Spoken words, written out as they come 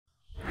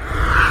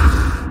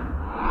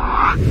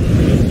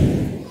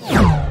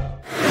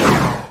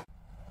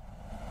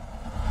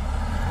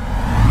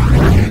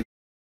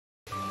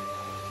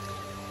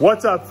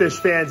What's up, fish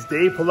fans?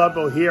 Dave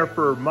Palumbo here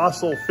for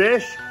Muscle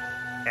Fish,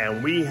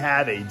 and we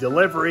had a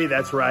delivery.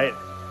 That's right.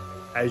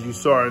 As you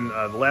saw in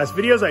the last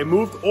videos, I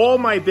moved all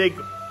my big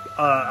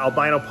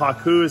albino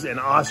pacus and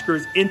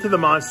Oscars into the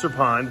monster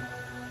pond,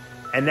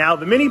 and now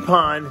the mini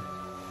pond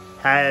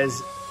has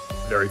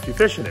very few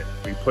fish in it.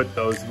 We put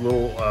those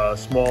little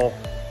small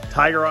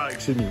tiger,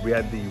 we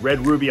had the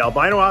red ruby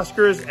albino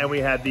Oscars and we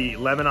had the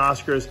lemon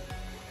Oscars,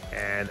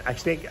 and I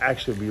think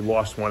we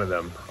lost one of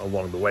them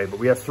along the way, but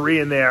we have 3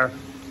 in there.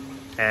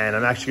 And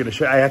I'm actually going to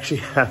show, I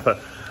actually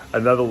have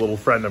another little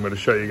friend I'm going to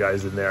show you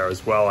guys in there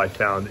as well. I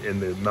found in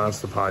the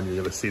monster pond. You're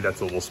going to see that's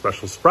a little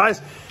special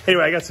surprise.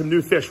 Anyway, I got some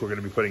new fish we're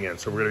going to be putting in.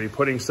 So we're going to be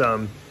putting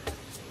some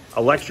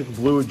electric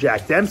blue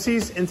Jack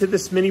Dempseys into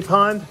this mini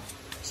pond,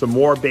 some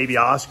more baby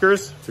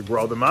Oscars to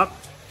grow them up.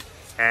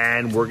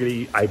 And we're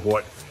going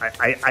to,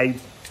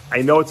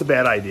 I know it's a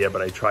bad idea,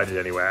 but I tried it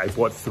anyway. I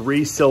bought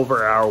 3 Silver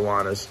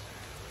Arowanas.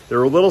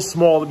 They're a little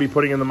small to be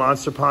putting in the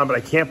monster pond, but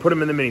I can't put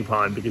them in the mini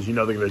pond because you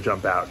know they're going to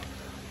jump out.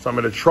 So I'm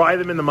going to try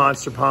them in the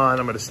monster pond.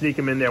 I'm going to sneak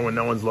them in there when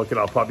no one's looking.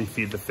 I'll probably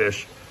feed the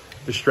fish,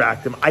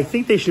 distract them. I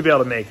think they should be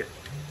able to make it.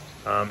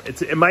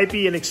 It might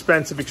be an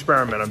expensive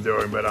experiment I'm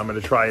doing, but I'm going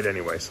to try it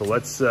anyway. So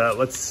let's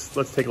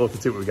take a look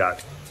and see what we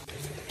got.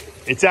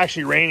 It's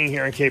actually raining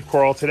here in Cape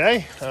Coral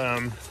today.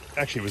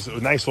 Actually, it was a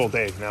nice all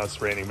day. Now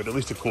it's raining, but at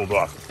least it cooled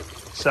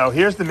off. So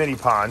here's the mini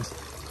pond,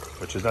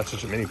 which is not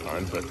such a mini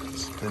pond, but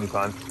it's a mini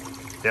pond.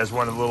 There's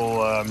one of the little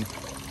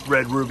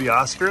red ruby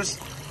Oscars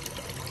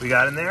we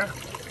got in there.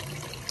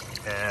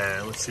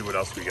 And let's see what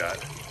else we got.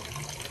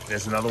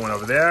 There's another one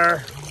over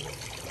there.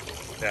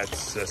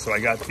 That's so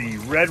I got the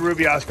red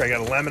ruby Oscar. I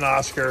got a lemon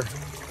Oscar.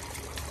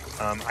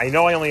 I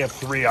know I only have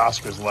 3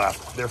 Oscars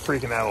left. They're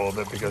freaking out a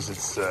little bit because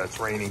it's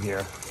raining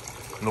here.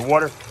 And the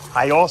water.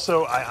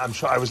 I'm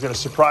sure I was going to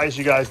surprise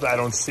you guys, but I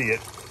don't see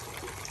it.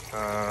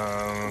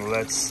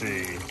 Let's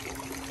see.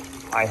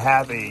 I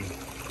have a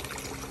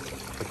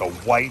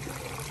white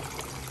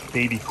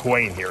baby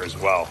koi in here as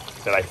well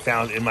that I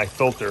found in my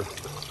filter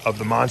of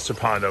the monster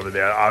pond over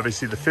there.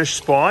 Obviously the fish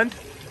spawned.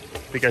 I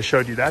think I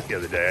showed you that the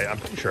other day. I'm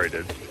pretty sure I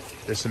did.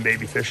 There's some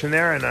baby fish in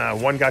there,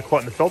 and one got caught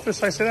in the filter,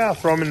 so I said, I'll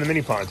throw him in the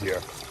mini pond here.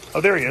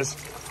 Oh, there he is.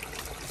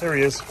 There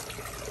he is.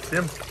 See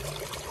him?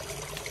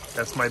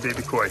 That's my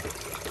baby koi.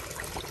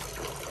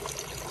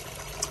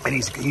 And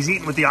he's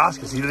eating with the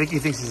Oscars. I think he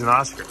thinks he's an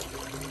Oscar.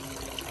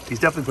 He's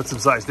definitely put some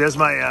size. There's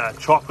my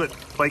chocolate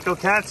Placo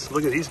cats.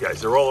 Look at these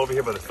guys. They're all over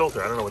here by the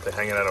filter. I don't know what they're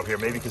hanging out over here.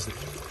 Maybe because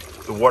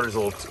the water's a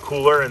little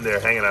cooler and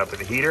they're hanging out by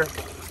the heater.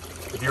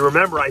 If you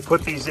remember, I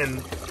put these in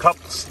a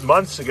couple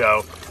months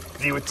ago.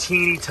 They were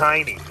teeny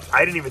tiny.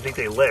 I didn't even think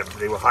they lived.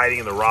 They were hiding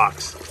in the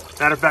rocks.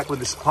 Matter of fact, when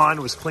this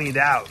pond was cleaned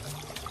out,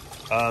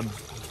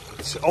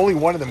 only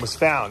one of them was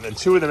found, and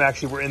 2 of them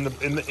actually were in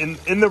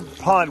the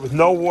pond with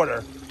no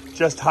water,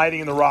 just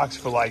hiding in the rocks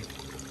for like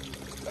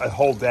a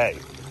whole day.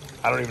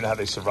 I don't even know how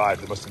they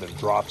survived. They must have been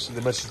drops.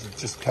 They must have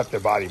just kept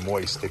their body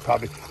moist.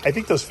 I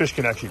think those fish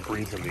can actually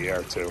breathe from the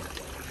air too,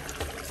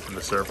 from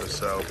the surface.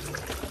 So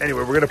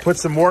anyway, we're going to put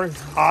some more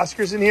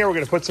Oscars in here. We're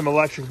going to put some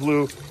electric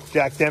blue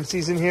Jack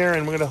Dempseys in here,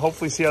 and we're going to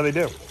hopefully see how they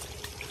do.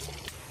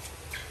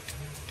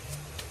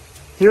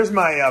 Here's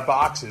my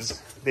boxes.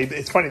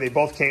 It's funny, they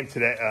both came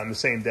today on the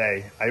same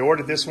day. I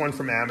ordered this one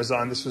from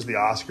Amazon. This was the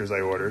Oscars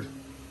I ordered.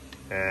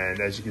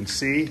 And as you can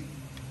see,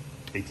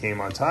 they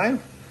came on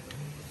time.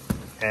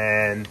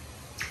 And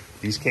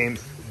these came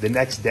the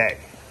next day,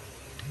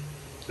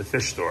 the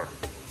fish store.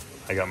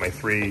 I got my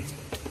 3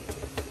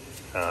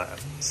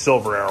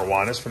 Silver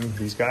Arowanas from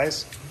these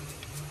guys.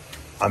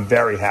 I'm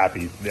very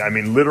happy. I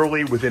mean,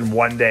 literally within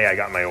 1 day, I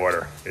got my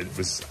order.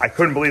 I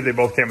couldn't believe they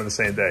both came on the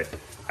same day.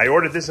 I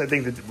ordered this, I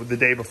think, the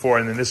day before,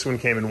 and then this one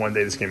came in 1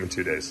 day. This came in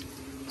 2 days.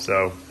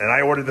 So, and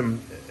I ordered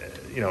them,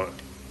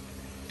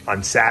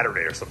 on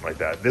Saturday or something like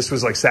that. This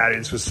was like Saturday.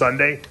 This was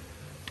Sunday,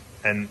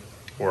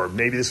 or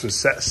maybe this was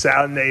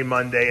Saturday,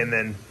 Monday, and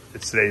then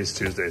today is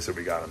Tuesday, so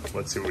we got them.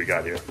 Let's see what we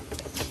got here.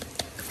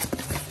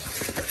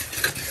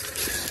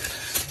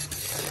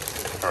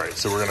 All right,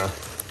 so we're gonna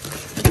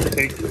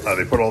take.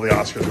 They put all the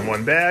Oscars in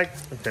one bag.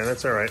 Okay,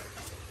 that's all right.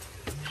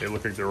 They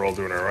look like they're all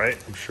doing all right.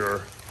 I'm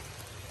sure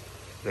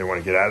they want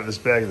to get out of this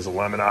bag. There's a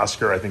lemon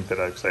Oscar. I think that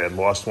I had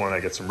lost one. I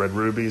got some red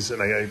rubies,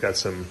 and I got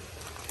some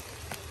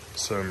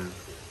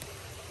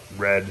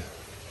red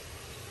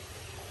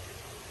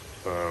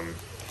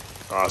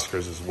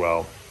Oscars as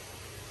well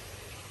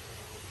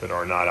that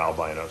are not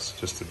albinos,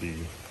 just to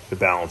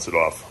balance it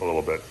off a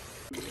little bit.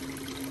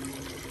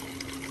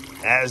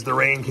 As the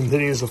rain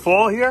continues to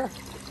fall here,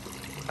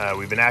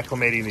 we've been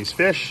acclimating these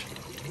fish.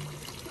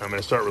 I'm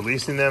going to start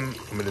releasing them.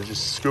 I'm going to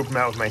just scoop them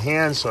out with my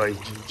hands, so I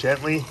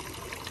gently.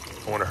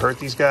 I want to hurt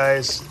these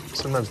guys.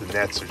 Sometimes the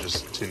nets are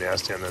just too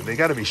nasty on them. They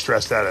got to be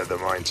stressed out of their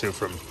mind too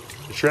from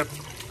the trip.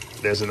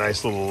 There's a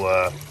nice little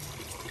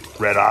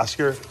red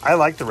Oscar. I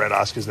like the red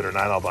Oscars that are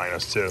not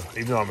albinos too,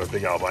 even though I'm a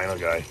big albino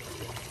guy.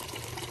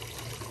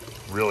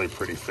 Really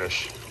pretty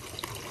fish.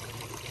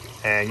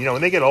 And you know,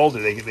 when they get older,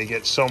 they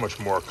get so much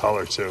more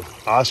color too.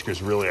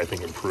 Oscars really, I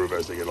think, improve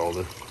as they get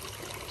older.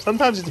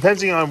 Sometimes,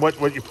 depending on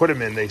what you put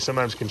them in, they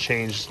sometimes can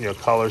change, you know,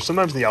 color.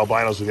 Sometimes the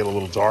albinos will get a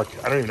little dark.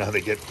 I don't even know how they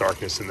get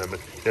darkness in them,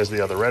 but there's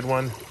the other red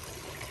one.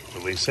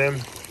 Release him.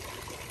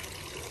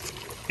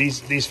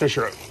 These fish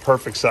are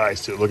perfect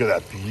size too. Look at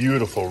that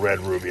beautiful red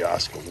ruby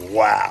Oscar.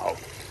 Wow,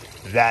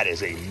 that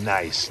is a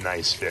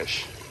nice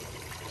fish.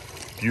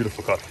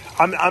 Beautiful color.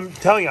 I'm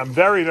telling you, I'm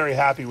very, very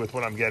happy with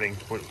what I'm getting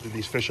with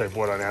these fish I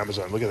bought on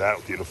Amazon. Look at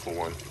that beautiful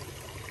one.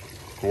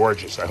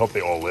 Gorgeous. I hope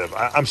they all live.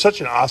 I'm such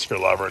an Oscar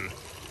lover, and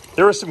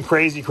there were some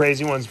crazy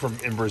ones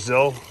in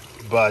Brazil,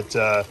 but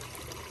I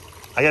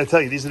got to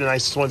tell you, these are the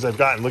nicest ones I've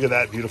gotten. Look at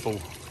that beautiful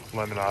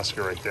lemon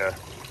Oscar right there.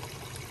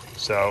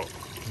 So,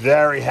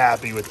 very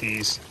happy with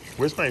these.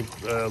 Where's my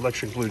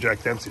electric blue Jack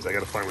Dempseys? I got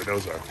to find where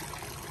those are.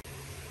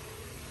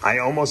 I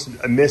almost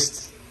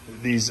missed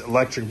these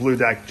electric blue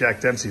Jack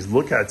Dempseys.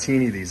 Look how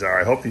teeny these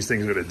are. I hope these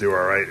things are going to do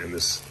all right in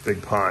this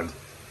big pond.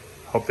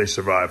 Hope they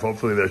survive.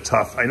 Hopefully they're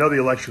tough. I know the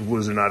electric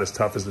blues are not as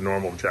tough as the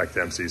normal Jack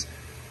Dempseys.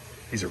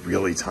 These are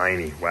really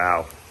tiny.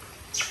 Wow.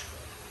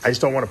 I just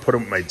don't want to put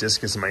them with my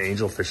discus and my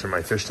angelfish in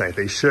my fish tank.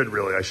 I should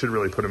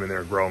really put them in there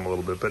and grow them a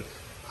little bit, but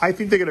I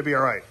think they're going to be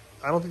all right.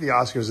 I don't think the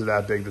Oscars are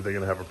that big that they're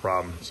going to have a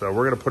problem. So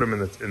we're going to put them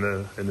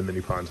in the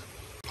mini pond.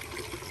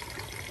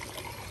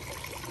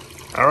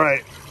 All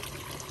right.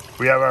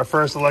 We have our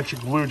first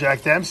electric blue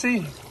Jack Dempsey.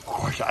 Of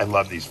course, I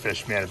love these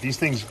fish, man. If these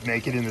things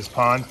make it in this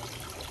pond,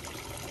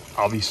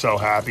 I'll be so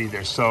happy.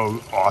 They're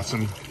so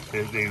awesome.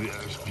 They're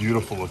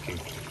beautiful looking.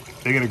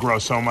 They're going to grow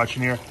so much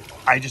in here.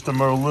 I just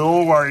am a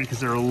little worried because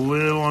they're a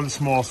little on the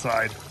small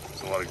side.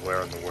 There's a lot of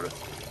glare in the water.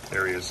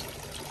 There he is.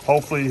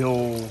 Hopefully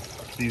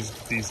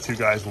these two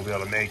guys will be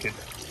able to make it.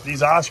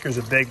 These Oscars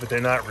are big, but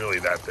they're not really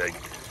that big.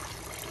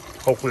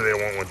 Hopefully they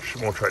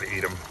won't try to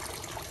eat them.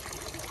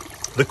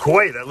 The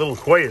koi, that little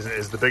koi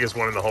is the biggest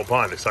one in the whole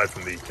pond, aside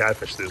from the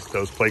catfish.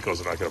 Those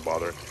plecos are not going to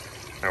bother. All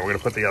right, we're going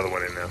to put the other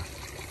one in now.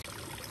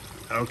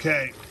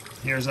 Okay,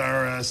 here's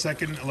our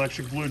second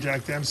electric blue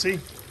Jack Dempsey.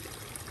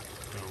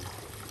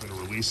 I'm going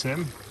to release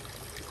him.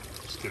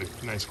 Just get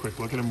a nice quick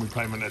look at him. We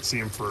probably might not see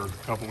him for a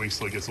couple weeks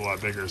till he gets a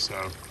lot bigger, so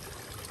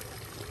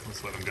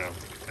let's let him go.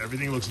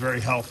 Everything looks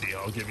very healthy,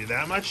 I'll give you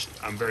that much.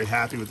 I'm very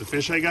happy with the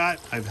fish I got.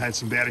 I've had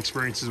some bad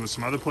experiences with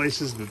some other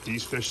places, but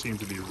these fish seem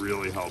to be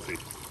really healthy.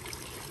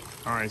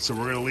 All right, so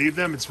we're going to leave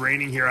them. It's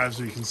raining here, as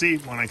you can see.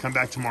 When I come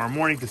back tomorrow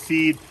morning to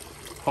feed,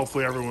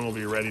 hopefully everyone will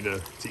be ready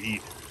to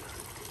eat.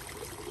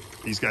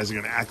 These guys are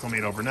going to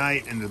acclimate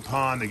overnight in the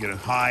pond. They're going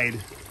to hide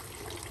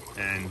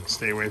and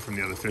stay away from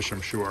the other fish,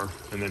 I'm sure.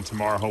 And then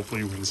tomorrow,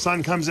 hopefully, when the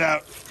sun comes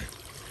out,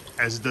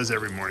 as it does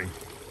every morning,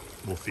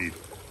 we'll feed.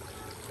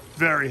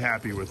 Very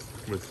happy with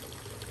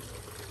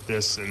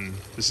this, and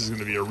this is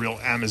going to be a real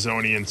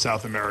Amazonian,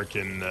 South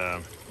American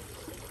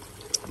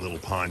little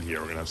pond here.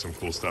 We're going to have some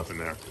cool stuff in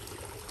there.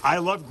 I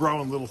love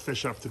growing little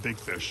fish up to big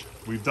fish.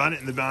 We've done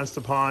it in the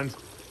monster pond,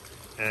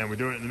 and we're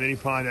doing it in the mini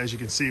pond. As you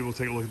can see, we'll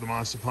take a look at the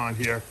monster pond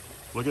here.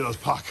 Look at those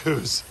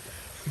pacus.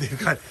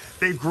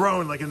 They've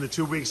grown like in the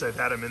 2 weeks I've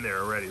had them in there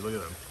already. Look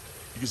at them.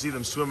 You can see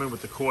them swimming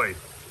with the koi.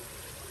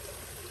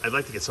 I'd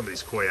like to get some of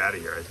these koi out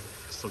of here. I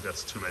still got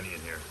too many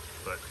in here.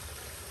 But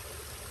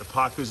the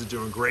pacus are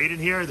doing great in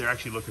here. They're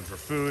actually looking for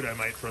food. I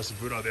might throw some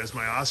food out. There's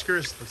my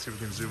Oscars. Let's see if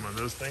we can zoom on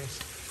those things.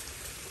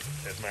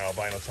 There's my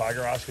albino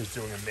tiger Oscars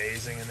doing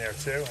amazing in there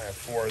too. I have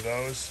 4 of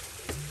those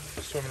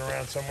swimming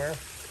around somewhere.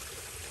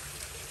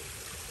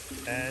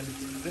 And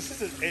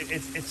this is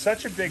it's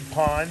such a big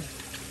pond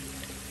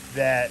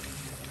that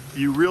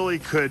you really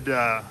could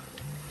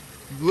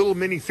little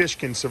mini fish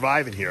can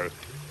survive in here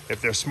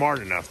if they're smart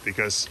enough,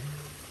 because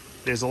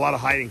there's a lot of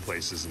hiding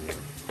places in here.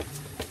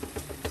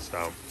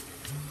 So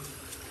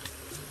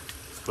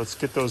let's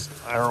get those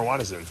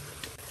arowanas in.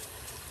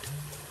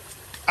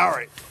 All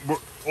right,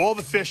 all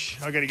the fish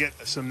are going to get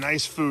some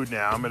nice food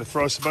now. I'm going to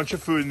throw a bunch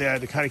of food in there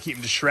to kind of keep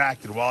them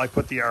distracted while I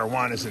put the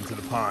arowanas into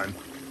the pond.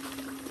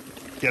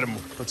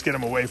 Let's get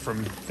them away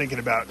from thinking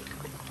about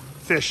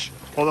fish.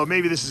 Although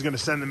maybe this is going to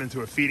send them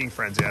into a feeding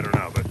frenzy. I don't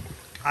know, but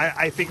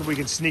I think if we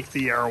can sneak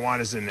the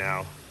arowanas in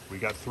now. We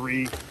got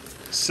 3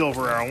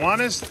 silver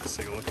arowanas. Let's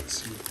take a look and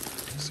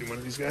see one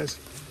of these guys.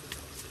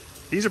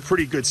 These are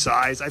pretty good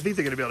size. I think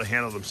they're going to be able to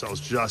handle themselves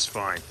just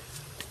fine.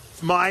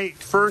 My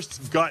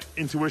first gut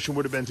intuition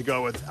would have been to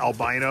go with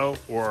albino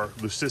or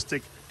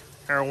leucistic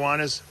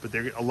arowanas, but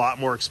they're a lot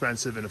more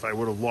expensive, and if I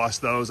would have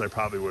lost those, I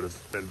probably would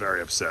have been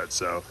very upset.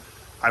 So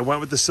I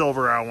went with the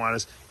silver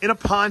arowanas. In a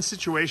pond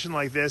situation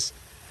like this,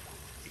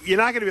 you're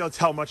not going to be able to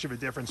tell much of a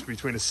difference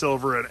between a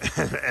silver and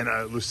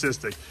a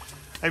leucistic.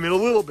 I mean, a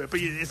little bit, but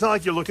it's not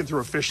like you're looking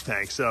through a fish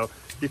tank, so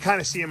you kind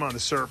of see them on the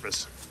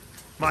surface.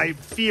 My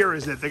fear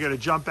is that they're going to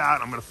jump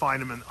out. I'm going to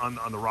find them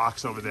on the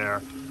rocks over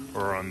there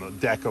or on the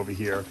deck over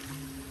here.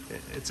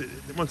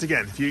 Once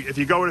again, if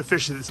you go with a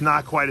fish that's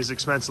not quite as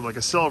expensive like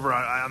a silver,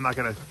 I'm not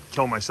going to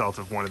kill myself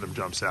if one of them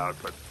jumps out.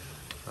 But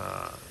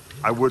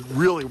I would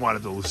really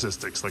wanted the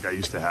leucistics like I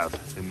used to have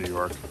in New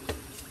York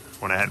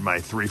when I had my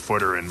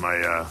 3-footer and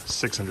my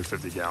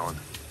 650 gallon.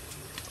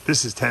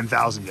 This is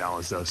 10,000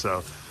 gallons though,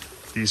 so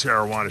these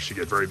arowanas should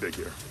get very big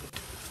here.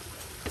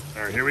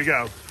 All right, here we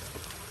go.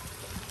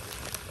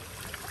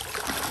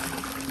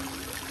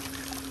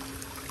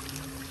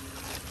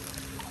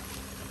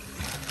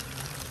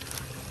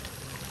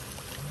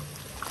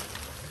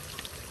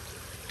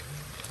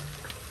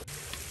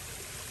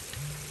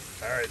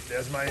 right,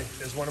 there's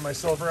one of my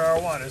silver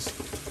arowanas.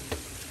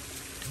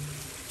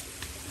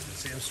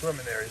 See him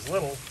swimming there. He's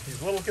little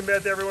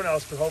compared to everyone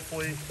else, but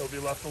hopefully he'll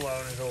be left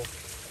alone and he'll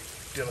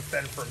be able to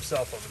fend for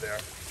himself over there.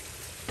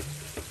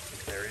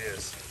 There he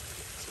is.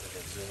 Let's see if I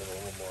can zoom in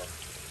a little more.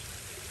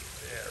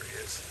 There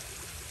he is.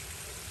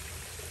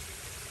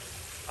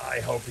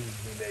 I hope he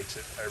makes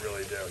it. I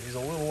really do. He's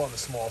a little on the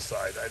small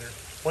side.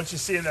 Once you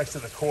see him next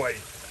to the koi,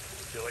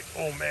 you're like,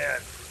 oh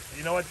man,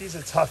 you know what? These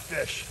are tough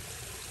fish.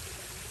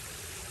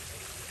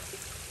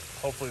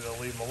 Hopefully they'll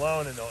leave him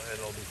alone and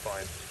it'll be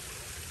fine.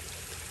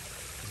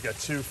 He's got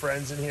 2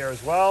 friends in here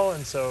as well,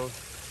 and so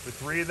with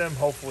 3 of them,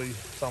 hopefully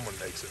someone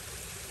makes it.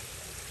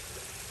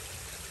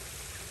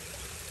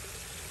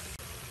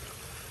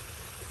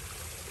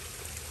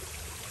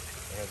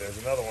 All right, there's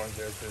another one.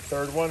 There's the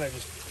 3rd one I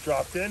just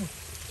dropped in.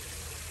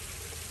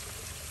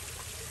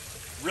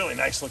 Really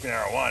nice looking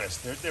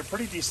arowanas. They're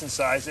pretty decent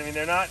size. I mean,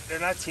 they're not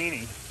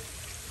teeny.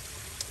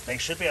 They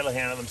should be able to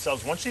handle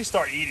themselves. Once they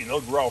start eating,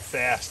 they'll grow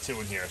fast too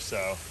in here. So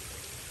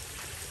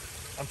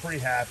I'm pretty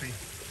happy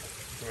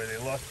with the way they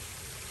look.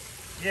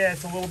 Yeah,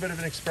 it's a little bit of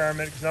an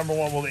experiment because number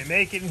 1, will they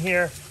make it in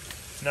here?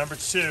 Number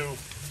 2,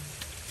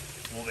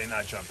 will they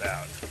not jump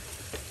out?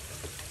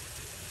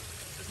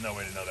 There's no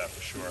way to know that for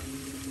sure,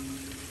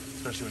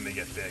 especially when they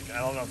get big.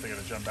 I don't know if they're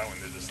going to jump out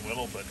when they're this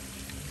little, but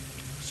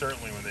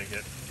certainly when they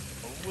get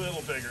a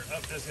little bigger.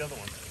 Oh, there's the other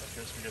one.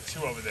 Okay, so we got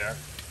 2 over there.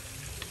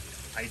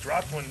 I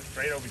dropped one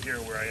right over here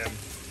where I am,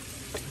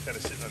 kind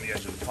of sitting on the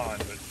edge of the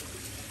pond, but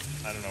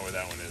I don't know where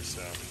that one is,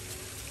 so.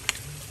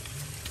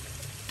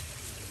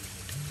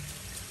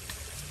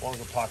 As long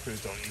as the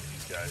pacus don't eat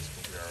these guys,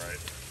 we'll be all right.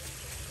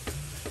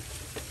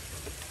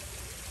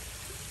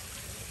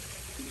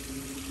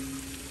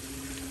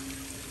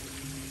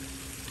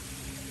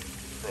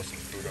 Throw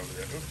some food over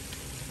there.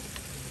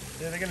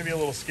 Oops. Yeah, they're going to be a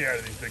little scared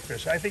of these big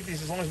fish. I think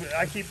these, as long as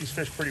I keep these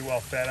fish pretty well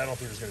fed, I don't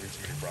think there's going to be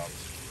too many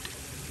problems.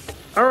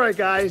 All right,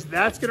 guys,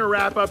 that's going to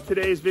wrap up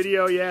today's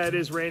video. Yeah, it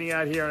is raining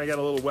out here, and I got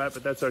a little wet,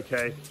 but that's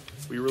okay.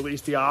 We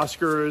released the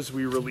Oscars.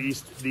 We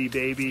released the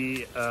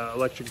baby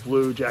electric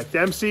blue Jack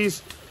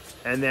Dempseys.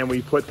 And then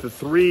we put the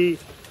 3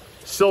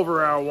 silver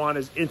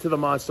arowanas into the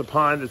monster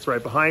pond that's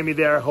right behind me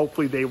there.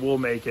 Hopefully they will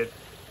make it.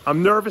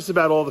 I'm nervous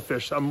about all the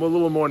fish. I'm a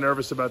little more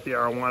nervous about the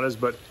arowanas,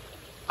 but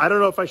I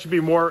don't know if I should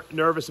be more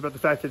nervous about the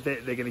fact that they're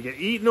going to get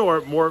eaten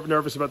or more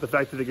nervous about the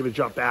fact that they're going to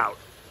jump out.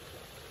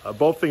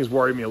 Both things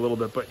worry me a little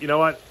bit, but you know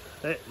what?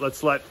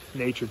 Let's let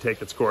nature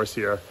take its course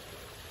here.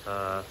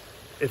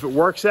 If it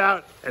works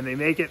out and they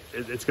make it,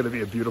 it's going to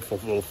be a beautiful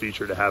little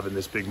feature to have in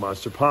this big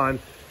monster pond.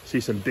 See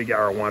some big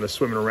arowanas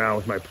swimming around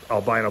with my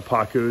albino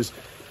pacus.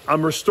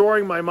 I'm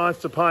restoring my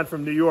monster pond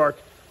from New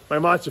York, my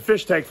monster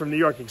fish tank from New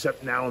York,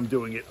 except now I'm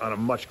doing it on a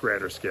much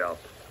grander scale,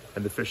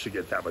 and the fish should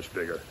get that much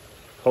bigger.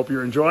 Hope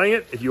you're enjoying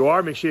it. If you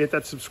are, make sure you hit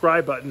that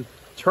subscribe button.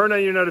 Turn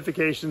on your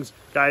notifications.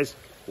 Guys,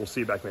 we'll see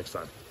you back next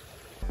time.